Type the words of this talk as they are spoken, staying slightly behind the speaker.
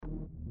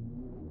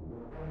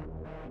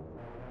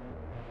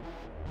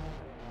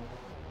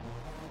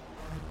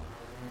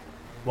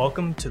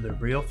Welcome to the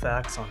Real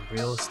Facts on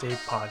Real Estate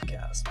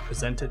podcast,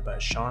 presented by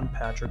Sean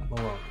Patrick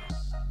Maloney.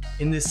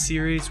 In this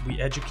series,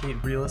 we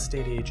educate real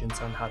estate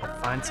agents on how to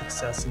find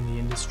success in the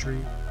industry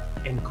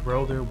and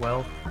grow their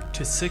wealth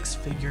to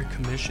six-figure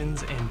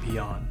commissions and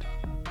beyond.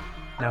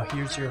 Now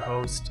here's your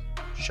host,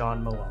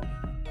 Sean Maloney.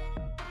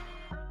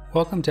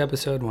 Welcome to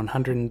episode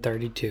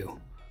 132,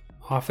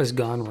 Office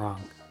Gone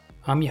Wrong.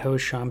 I'm your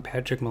host, Sean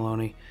Patrick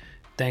Maloney.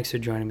 Thanks for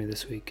joining me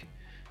this week.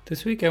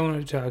 This week I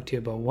wanted to talk to you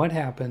about what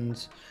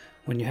happens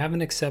when you have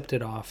an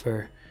accepted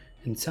offer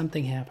and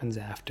something happens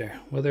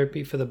after, whether it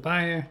be for the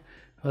buyer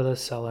or the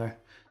seller.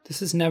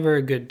 This is never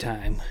a good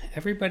time.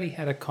 Everybody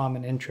had a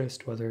common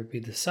interest, whether it be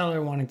the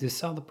seller wanting to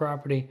sell the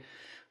property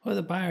or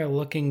the buyer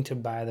looking to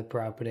buy the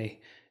property.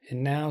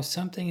 And now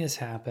something has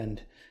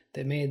happened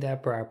that made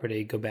that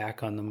property go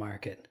back on the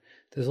market.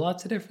 There's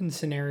lots of different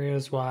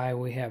scenarios why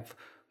we have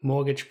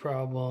mortgage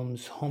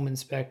problems, home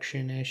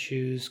inspection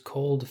issues,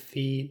 cold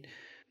feet.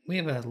 We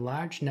have a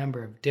large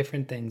number of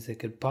different things that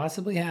could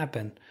possibly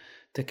happen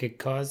that could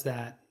cause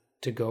that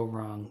to go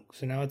wrong.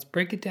 So now let's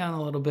break it down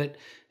a little bit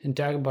and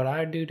talk about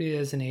our duty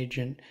as an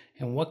agent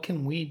and what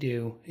can we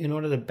do in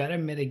order to better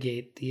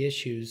mitigate the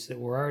issues that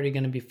we're already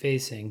going to be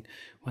facing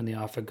when the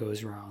offer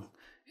goes wrong.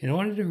 In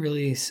order to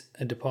release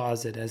a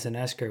deposit as an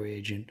escrow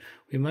agent,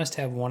 we must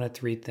have one of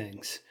three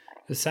things: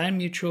 a signed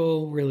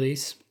mutual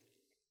release,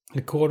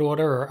 a court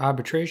order or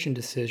arbitration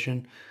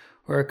decision,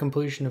 or a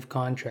completion of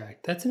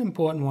contract. That's an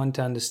important one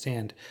to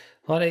understand.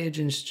 A lot of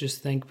agents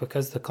just think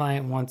because the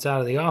client wants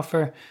out of the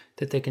offer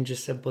that they can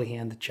just simply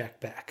hand the check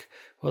back.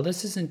 Well,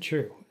 this isn't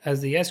true. As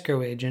the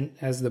escrow agent,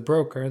 as the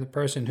broker, the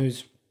person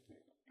who's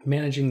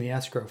managing the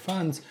escrow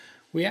funds,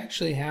 we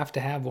actually have to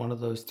have one of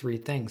those three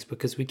things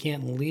because we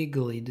can't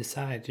legally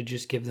decide to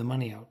just give the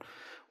money out.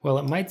 Well,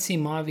 it might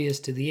seem obvious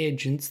to the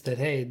agents that,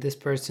 hey, this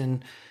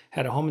person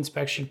had a home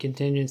inspection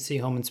contingency,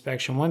 home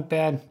inspection went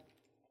bad,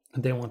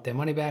 they want their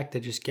money back,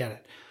 they just get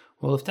it.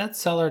 Well, if that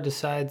seller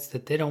decides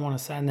that they don't want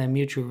to sign that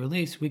mutual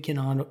release, we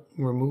can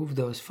remove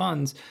those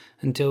funds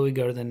until we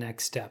go to the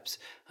next steps.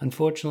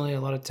 Unfortunately, a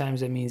lot of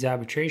times that means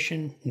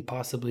arbitration and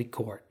possibly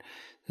court.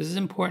 This is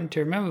important to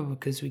remember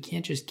because we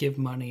can't just give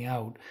money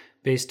out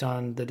based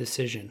on the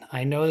decision.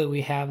 I know that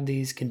we have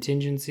these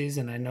contingencies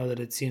and I know that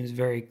it seems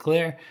very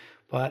clear,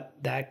 but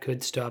that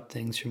could stop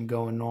things from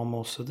going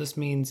normal. So this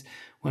means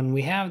when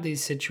we have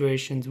these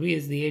situations, we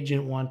as the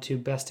agent want to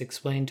best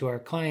explain to our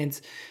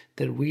clients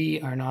that we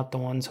are not the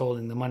ones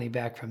holding the money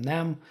back from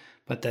them,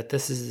 but that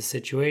this is the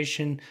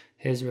situation,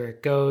 here's where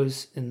it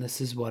goes, and this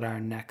is what our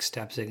next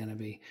steps are going to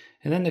be.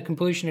 And then the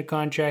completion of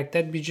contract,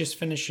 that'd be just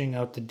finishing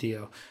out the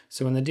deal.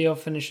 So when the deal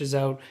finishes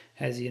out,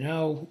 as you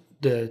know,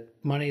 the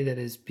money that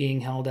is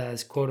being held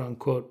as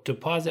quote-unquote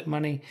deposit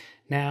money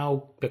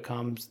now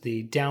becomes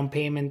the down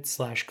payment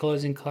 /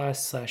 closing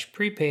costs /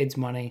 prepaids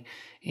money.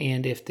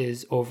 And if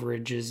there's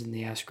overages in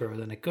the escrow,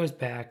 then it goes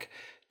back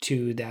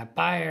to that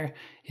buyer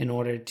in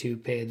order to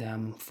pay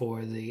them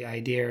for the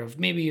idea of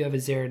maybe you have a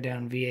zero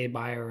down VA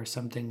buyer or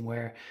something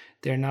where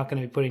they're not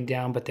going to be putting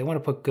down, but they want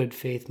to put good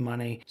faith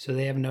money. So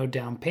they have no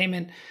down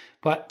payment.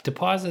 But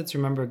deposits,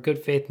 remember, good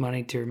faith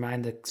money to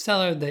remind the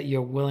seller that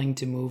you're willing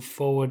to move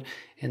forward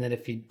and that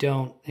if you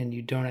don't and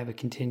you don't have a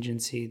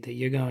contingency, that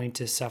you're going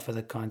to suffer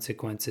the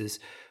consequences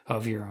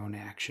of your own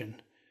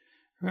action.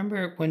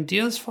 Remember, when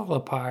deals fall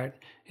apart,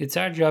 it's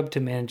our job to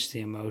manage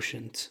the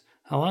emotions.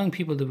 Allowing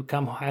people to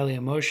become highly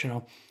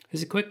emotional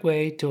is a quick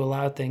way to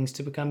allow things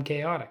to become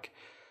chaotic.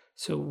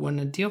 So when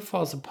a deal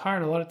falls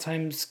apart, a lot of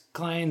times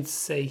clients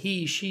say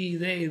he, she,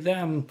 they,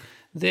 them,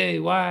 they,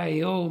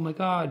 why, oh my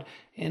God.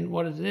 And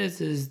what it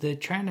is they're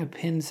trying to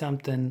pin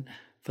something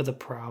for the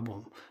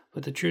problem.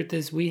 But the truth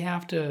is we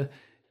have to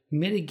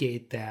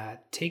mitigate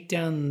that, take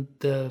down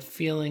the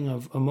feeling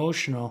of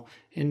emotional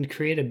and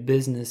create a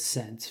business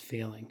sense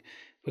feeling.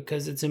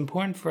 Because it's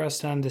important for us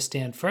to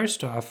understand,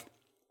 first off,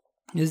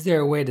 is there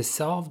a way to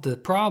solve the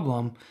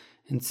problem?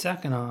 And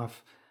second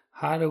off,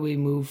 how do we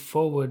move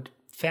forward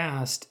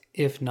fast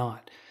if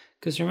not?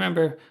 Because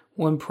remember,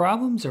 when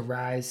problems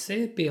arise,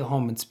 say it be a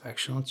home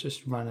inspection, let's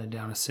just run it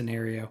down a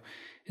scenario,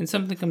 and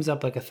something comes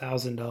up like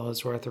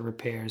 $1,000 worth of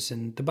repairs,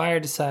 and the buyer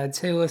decides,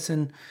 hey,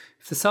 listen,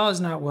 if the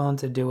seller's not willing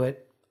to do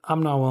it,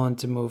 I'm not willing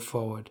to move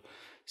forward.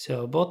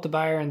 So both the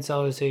buyer and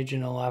seller's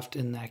agent are left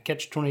in that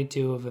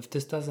catch-22 of if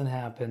this doesn't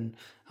happen,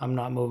 I'm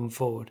not moving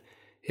forward.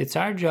 It's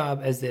our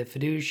job as their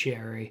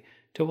fiduciary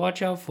to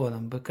watch out for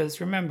them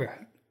because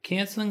remember,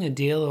 canceling a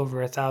deal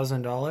over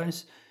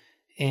 $1,000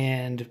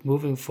 and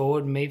moving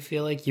forward may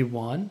feel like you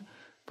won,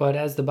 but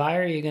as the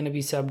buyer, you're going to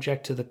be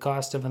subject to the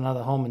cost of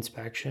another home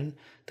inspection,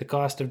 the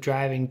cost of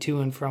driving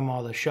to and from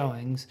all the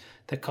showings,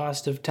 the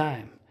cost of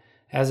time.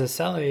 As a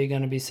seller, you're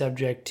going to be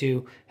subject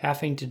to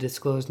having to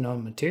disclose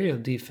known material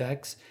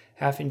defects,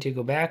 having to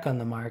go back on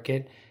the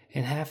market,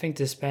 and having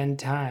to spend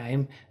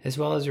time as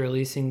well as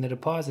releasing the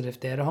deposit if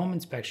they had a home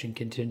inspection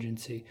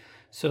contingency.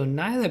 So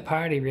neither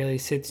party really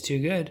sits too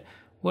good.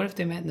 What if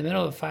they met in the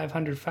middle of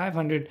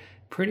 500?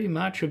 Pretty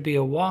much would be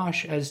a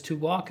wash as to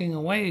walking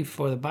away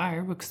for the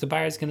buyer because the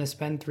buyer is going to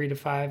spend 3 to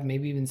 5,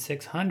 maybe even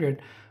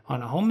 600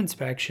 on a home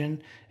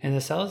inspection, and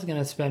the seller's going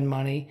to spend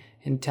money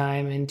and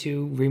time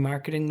into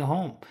remarketing the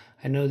home.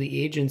 I know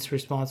the agent's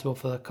responsible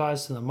for the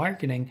cost of the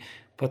marketing,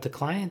 but the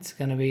client's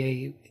going to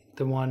be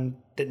the one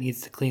that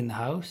needs to clean the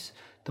house,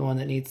 the one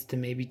that needs to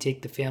maybe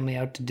take the family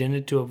out to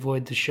dinner to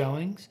avoid the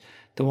showings,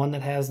 the one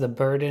that has the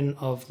burden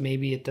of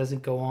maybe it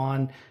doesn't go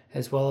on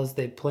as well as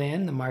they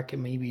plan, the market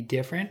may be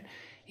different,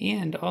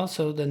 and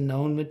also the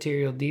known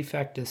material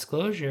defect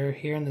disclosure.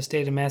 Here in the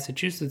state of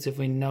Massachusetts, if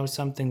we know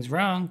something's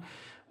wrong,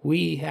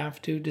 we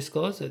have to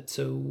disclose it.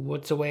 So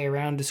what's a way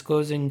around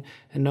disclosing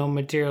a known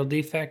material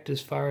defect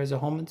as far as a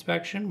home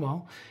inspection?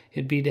 Well,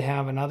 it'd be to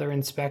have another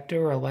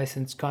inspector or a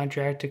licensed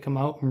contractor come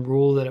out and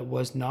rule that it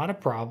was not a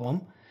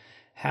problem,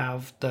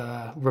 have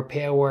the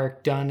repair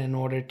work done in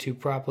order to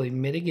properly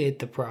mitigate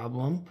the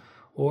problem,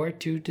 or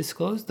to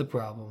disclose the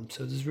problem.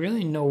 So there's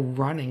really no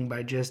running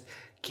by just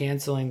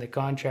canceling the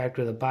contract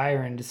with a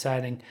buyer and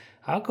deciding,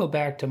 I'll go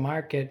back to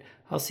market,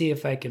 I'll see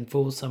if I can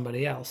fool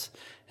somebody else.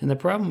 And the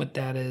problem with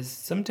that is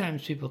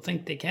sometimes people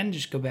think they can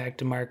just go back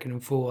to market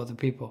and fool other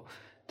people.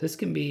 This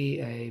can be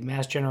a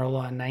Mass General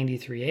Law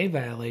 93A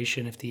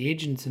violation if the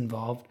agent's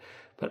involved,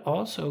 but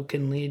also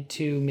can lead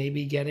to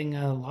maybe getting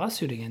a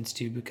lawsuit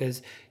against you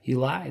because you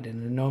lied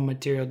in a known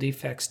material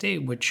defect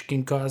state, which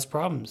can cause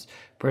problems.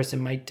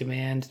 Person might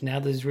demand, now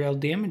there's real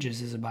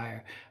damages as a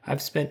buyer.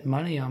 I've spent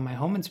money on my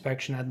home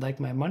inspection, I'd like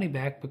my money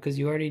back because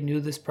you already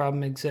knew this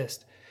problem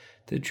exists.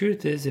 The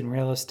truth is, in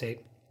real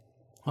estate,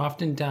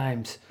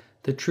 oftentimes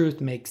the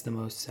truth makes the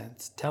most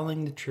sense.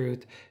 Telling the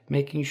truth,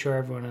 making sure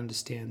everyone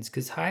understands.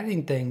 Because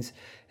hiding things,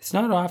 it's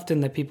not often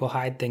that people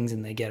hide things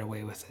and they get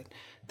away with it.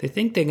 They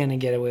think they're going to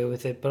get away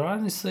with it, but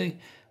honestly,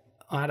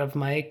 out of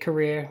my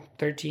career,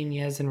 13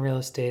 years in real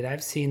estate,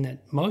 I've seen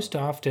that most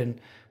often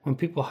when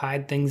people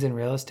hide things in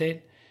real estate,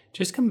 it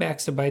just come back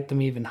to bite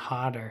them even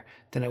harder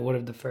than it would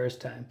have the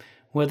first time.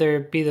 Whether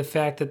it be the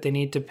fact that they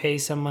need to pay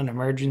someone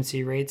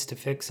emergency rates to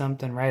fix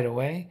something right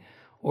away,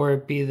 or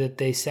it be that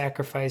they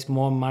sacrifice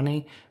more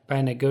money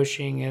by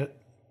negotiating it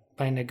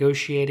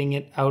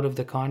out of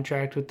the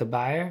contract with the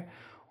buyer,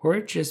 or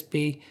it just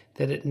be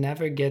that it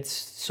never gets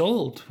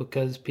sold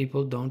because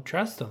people don't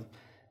trust them.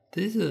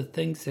 These are the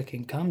things that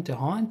can come to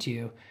haunt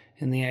you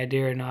in the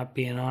idea of not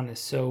being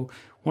honest. So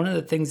one of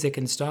the things that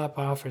can stop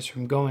offers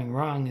from going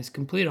wrong is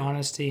complete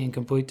honesty and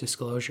complete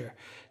disclosure.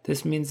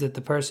 This means that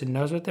the person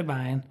knows what they're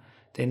buying,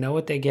 they know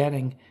what they're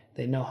getting,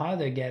 they know how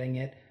they're getting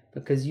it,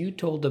 because you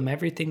told them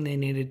everything they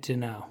needed to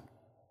know.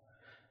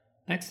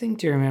 Next thing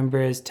to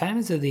remember is time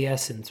is of the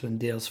essence when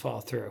deals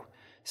fall through.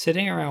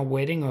 Sitting around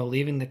waiting or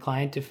leaving the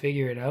client to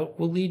figure it out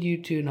will lead you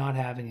to not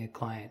having a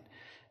client.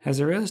 As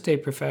a real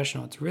estate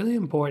professional, it's really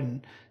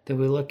important that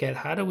we look at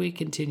how do we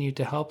continue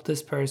to help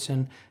this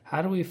person,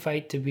 how do we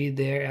fight to be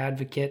their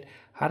advocate,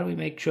 how do we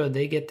make sure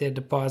they get their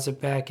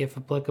deposit back if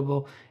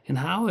applicable, and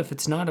how, if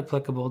it's not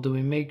applicable, do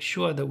we make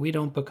sure that we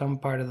don't become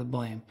part of the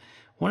blame.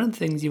 One of the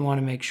things you want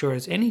to make sure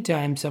is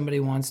anytime somebody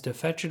wants to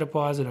fetch a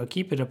deposit or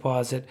keep a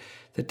deposit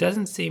that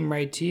doesn't seem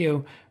right to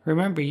you,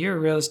 remember you're a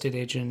real estate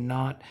agent,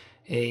 not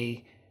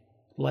a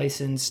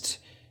licensed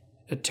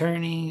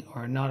attorney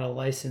or not a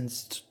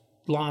licensed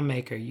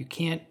lawmaker. You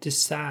can't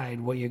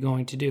decide what you're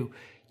going to do.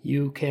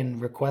 You can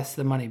request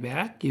the money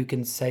back, you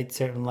can cite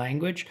certain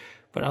language,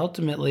 but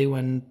ultimately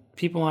when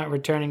people aren't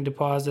returning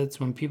deposits,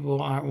 when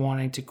people aren't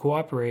wanting to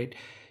cooperate,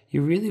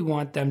 you really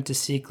want them to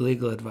seek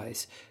legal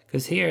advice.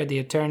 Because here the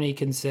attorney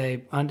can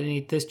say,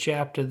 underneath this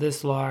chapter,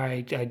 this law,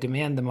 I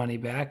demand the money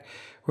back.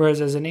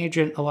 Whereas as an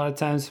agent, a lot of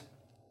times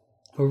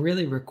we're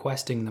really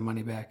requesting the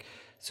money back.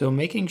 So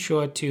making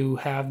sure to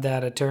have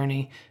that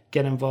attorney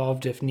get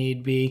involved if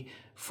need be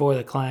for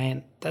the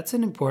client, that's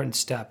an important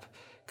step.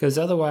 Because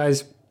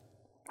otherwise,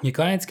 your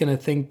client's going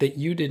to think that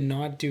you did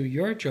not do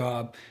your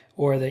job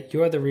or that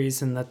you're the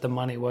reason that the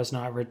money was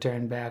not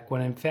returned back,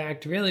 when in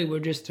fact, really, we're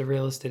just a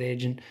real estate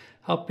agent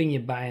helping you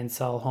buy and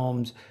sell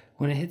homes.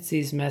 When it hits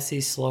these messy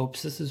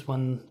slopes, this is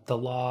when the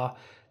law,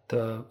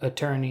 the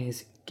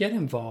attorneys get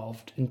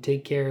involved and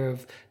take care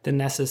of the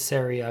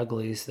necessary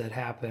uglies that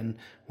happen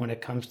when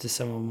it comes to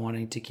someone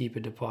wanting to keep a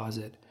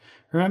deposit.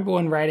 Remember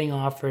when writing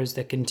offers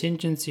that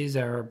contingencies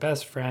are our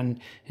best friend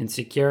in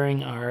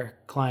securing our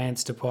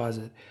client's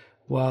deposit.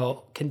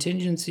 While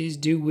contingencies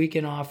do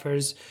weaken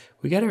offers,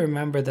 we got to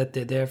remember that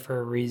they're there for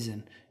a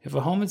reason. If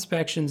a home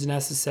inspection is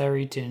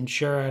necessary to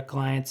ensure our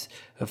clients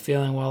are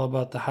feeling well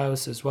about the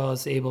house as well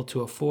as able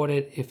to afford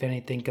it if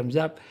anything comes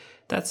up,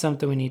 that's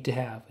something we need to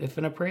have. If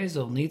an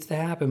appraisal needs to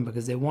happen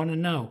because they want to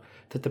know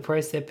that the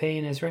price they're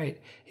paying is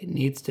right, it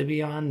needs to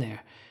be on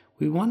there.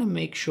 We want to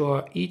make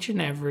sure each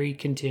and every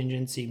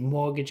contingency,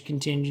 mortgage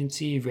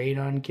contingency,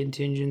 radon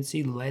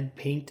contingency, lead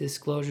paint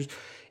disclosures,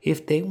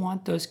 if they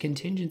want those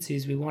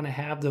contingencies, we want to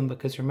have them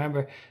because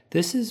remember,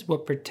 this is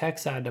what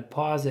protects our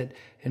deposit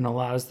and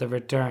allows the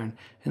return.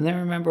 And then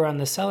remember on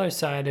the seller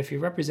side, if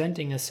you're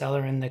representing a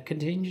seller and the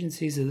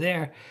contingencies are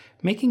there,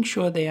 making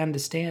sure they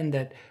understand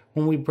that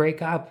when we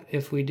break up,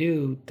 if we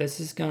do, this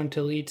is going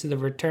to lead to the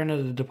return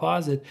of the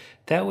deposit.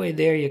 That way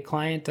there, your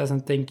client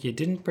doesn't think you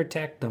didn't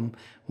protect them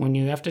when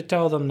you have to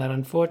tell them that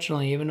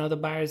unfortunately, even though the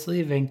buyer's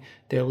leaving,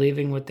 they're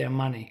leaving with their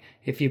money.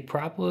 If you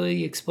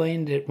properly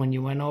explained it when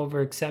you went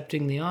over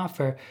accepting the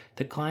offer,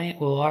 the client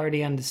will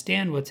already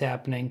understand what's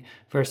happening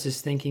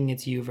versus thinking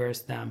it's you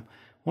versus them.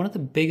 One of the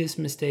biggest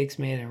mistakes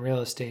made in real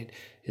estate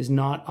is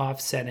not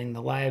offsetting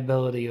the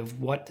liability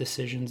of what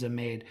decisions are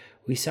made.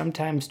 We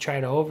sometimes try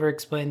to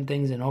over-explain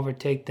things and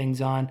overtake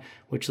things on,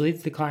 which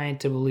leads the client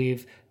to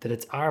believe that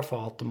it's our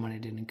fault the money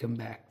didn't come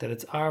back, that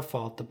it's our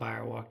fault the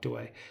buyer walked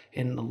away.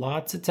 And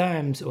lots of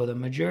times, or the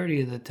majority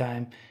of the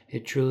time,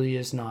 it truly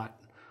is not.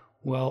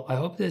 Well, I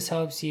hope this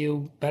helps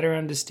you better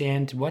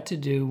understand what to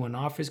do when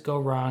offers go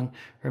wrong.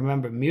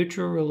 Remember,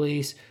 mutual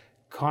release,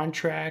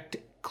 contract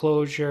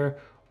closure,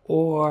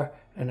 or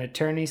an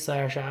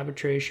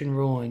attorney/arbitration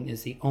ruling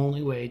is the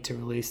only way to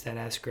release that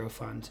escrow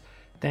funds.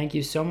 Thank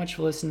you so much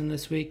for listening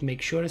this week.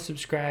 Make sure to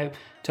subscribe.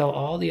 Tell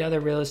all the other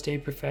real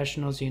estate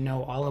professionals you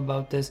know all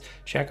about this.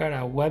 Check out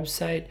our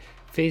website,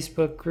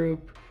 Facebook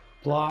group,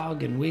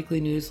 blog, and weekly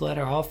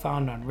newsletter, all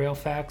found on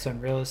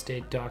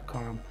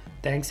RealFactsOnRealEstate.com.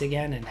 Thanks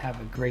again and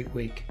have a great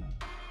week.